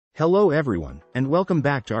Hello everyone, and welcome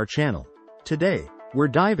back to our channel. Today, we're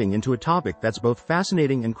diving into a topic that's both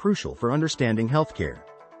fascinating and crucial for understanding healthcare: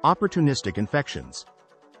 opportunistic infections.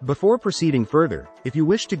 Before proceeding further, if you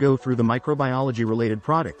wish to go through the microbiology-related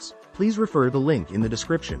products, please refer the link in the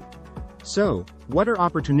description. So, what are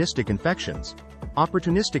opportunistic infections?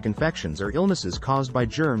 Opportunistic infections are illnesses caused by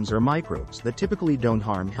germs or microbes that typically don't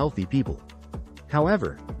harm healthy people.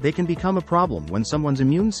 However, they can become a problem when someone's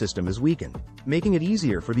immune system is weakened, making it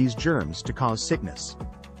easier for these germs to cause sickness.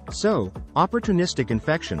 So, opportunistic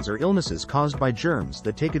infections are illnesses caused by germs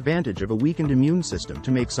that take advantage of a weakened immune system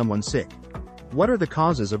to make someone sick. What are the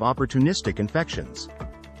causes of opportunistic infections?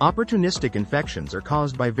 Opportunistic infections are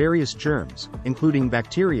caused by various germs, including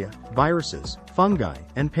bacteria, viruses, fungi,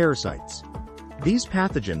 and parasites. These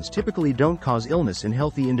pathogens typically don't cause illness in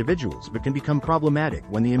healthy individuals but can become problematic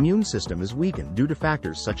when the immune system is weakened due to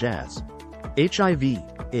factors such as HIV,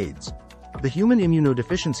 AIDS. The human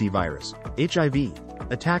immunodeficiency virus, HIV,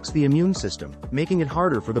 attacks the immune system, making it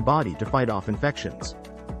harder for the body to fight off infections.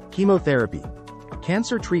 Chemotherapy.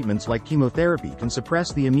 Cancer treatments like chemotherapy can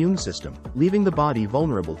suppress the immune system, leaving the body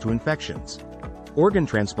vulnerable to infections. Organ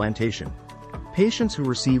transplantation. Patients who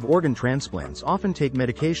receive organ transplants often take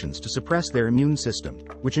medications to suppress their immune system,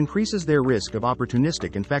 which increases their risk of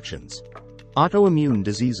opportunistic infections. Autoimmune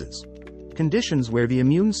diseases. Conditions where the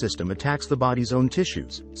immune system attacks the body's own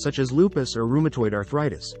tissues, such as lupus or rheumatoid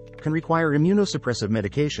arthritis, can require immunosuppressive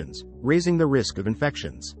medications, raising the risk of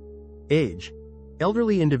infections. Age.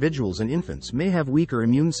 Elderly individuals and infants may have weaker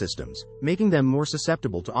immune systems, making them more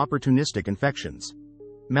susceptible to opportunistic infections.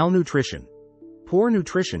 Malnutrition. Poor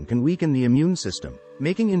nutrition can weaken the immune system,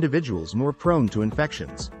 making individuals more prone to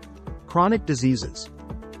infections. Chronic diseases.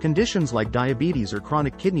 Conditions like diabetes or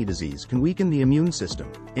chronic kidney disease can weaken the immune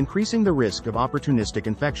system, increasing the risk of opportunistic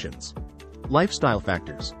infections. Lifestyle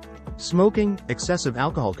factors. Smoking, excessive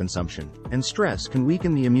alcohol consumption, and stress can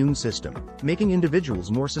weaken the immune system, making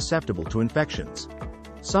individuals more susceptible to infections.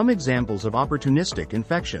 Some examples of opportunistic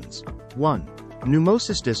infections. 1.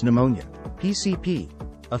 Pneumocystis pneumonia, PCP.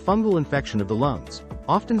 A fungal infection of the lungs,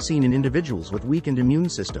 often seen in individuals with weakened immune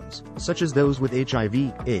systems, such as those with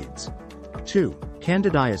HIV, AIDS. 2.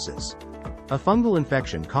 Candidiasis. A fungal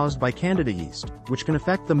infection caused by Candida yeast, which can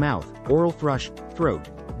affect the mouth, oral thrush, throat,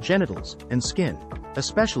 genitals, and skin,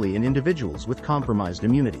 especially in individuals with compromised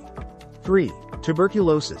immunity. 3.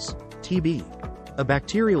 Tuberculosis, TB. A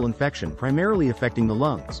bacterial infection primarily affecting the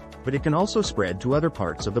lungs, but it can also spread to other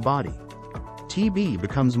parts of the body. TB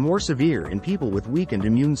becomes more severe in people with weakened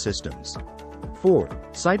immune systems. 4.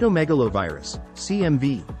 Cytomegalovirus,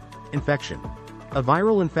 CMV. Infection. A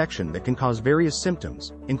viral infection that can cause various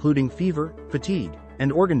symptoms, including fever, fatigue,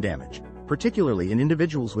 and organ damage, particularly in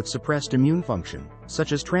individuals with suppressed immune function,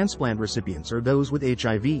 such as transplant recipients or those with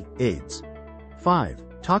HIV, AIDS. 5.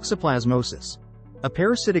 Toxoplasmosis. A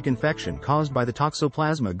parasitic infection caused by the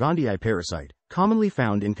Toxoplasma gondii parasite, commonly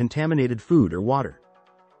found in contaminated food or water.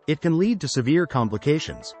 It can lead to severe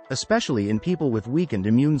complications, especially in people with weakened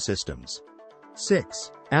immune systems.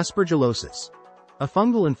 6. Aspergillosis. A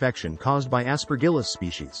fungal infection caused by Aspergillus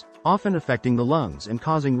species, often affecting the lungs and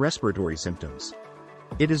causing respiratory symptoms.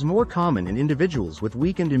 It is more common in individuals with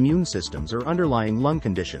weakened immune systems or underlying lung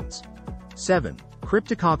conditions. 7.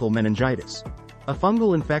 Cryptococcal meningitis. A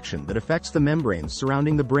fungal infection that affects the membranes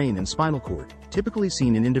surrounding the brain and spinal cord, typically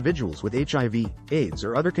seen in individuals with HIV, AIDS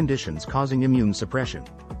or other conditions causing immune suppression.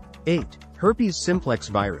 8. Herpes simplex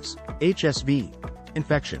virus, HSV.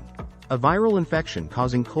 Infection. A viral infection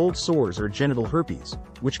causing cold sores or genital herpes,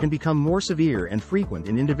 which can become more severe and frequent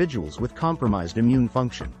in individuals with compromised immune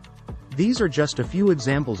function. These are just a few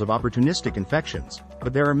examples of opportunistic infections,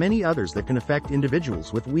 but there are many others that can affect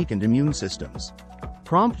individuals with weakened immune systems.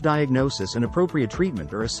 Prompt diagnosis and appropriate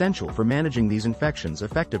treatment are essential for managing these infections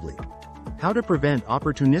effectively. How to prevent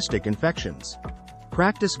opportunistic infections?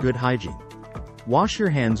 Practice good hygiene. Wash your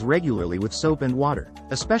hands regularly with soap and water,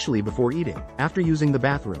 especially before eating, after using the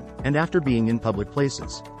bathroom, and after being in public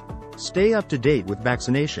places. Stay up to date with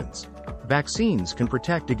vaccinations. Vaccines can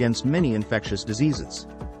protect against many infectious diseases.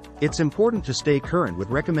 It's important to stay current with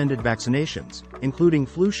recommended vaccinations, including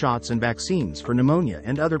flu shots and vaccines for pneumonia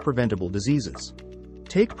and other preventable diseases.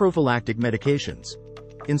 Take prophylactic medications.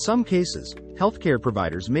 In some cases, healthcare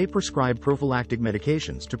providers may prescribe prophylactic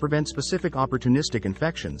medications to prevent specific opportunistic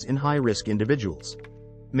infections in high-risk individuals.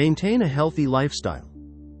 Maintain a healthy lifestyle.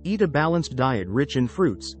 Eat a balanced diet rich in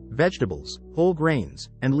fruits, vegetables, whole grains,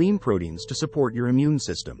 and lean proteins to support your immune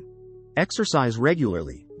system. Exercise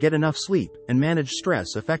regularly, get enough sleep, and manage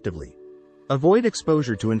stress effectively. Avoid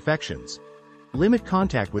exposure to infections. Limit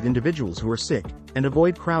contact with individuals who are sick, and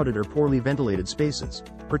avoid crowded or poorly ventilated spaces,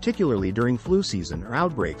 particularly during flu season or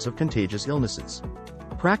outbreaks of contagious illnesses.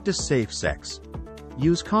 Practice safe sex.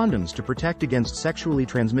 Use condoms to protect against sexually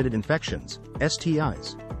transmitted infections,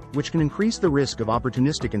 STIs, which can increase the risk of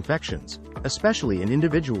opportunistic infections, especially in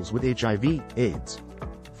individuals with HIV, AIDS.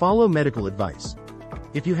 Follow medical advice.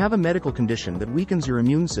 If you have a medical condition that weakens your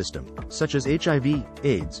immune system, such as HIV,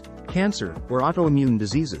 AIDS, cancer, or autoimmune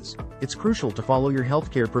diseases, it's crucial to follow your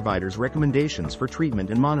healthcare provider's recommendations for treatment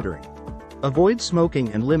and monitoring. Avoid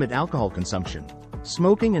smoking and limit alcohol consumption.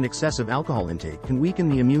 Smoking and excessive alcohol intake can weaken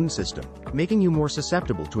the immune system, making you more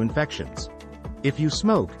susceptible to infections. If you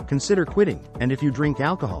smoke, consider quitting, and if you drink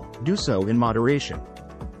alcohol, do so in moderation.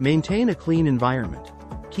 Maintain a clean environment.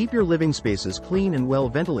 Keep your living spaces clean and well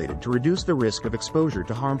ventilated to reduce the risk of exposure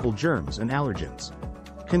to harmful germs and allergens.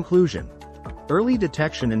 Conclusion. Early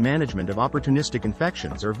detection and management of opportunistic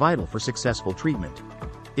infections are vital for successful treatment.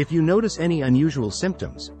 If you notice any unusual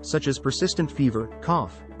symptoms, such as persistent fever,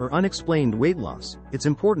 cough, or unexplained weight loss, it's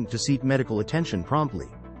important to seek medical attention promptly.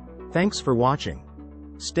 Thanks for watching.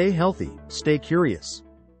 Stay healthy, stay curious.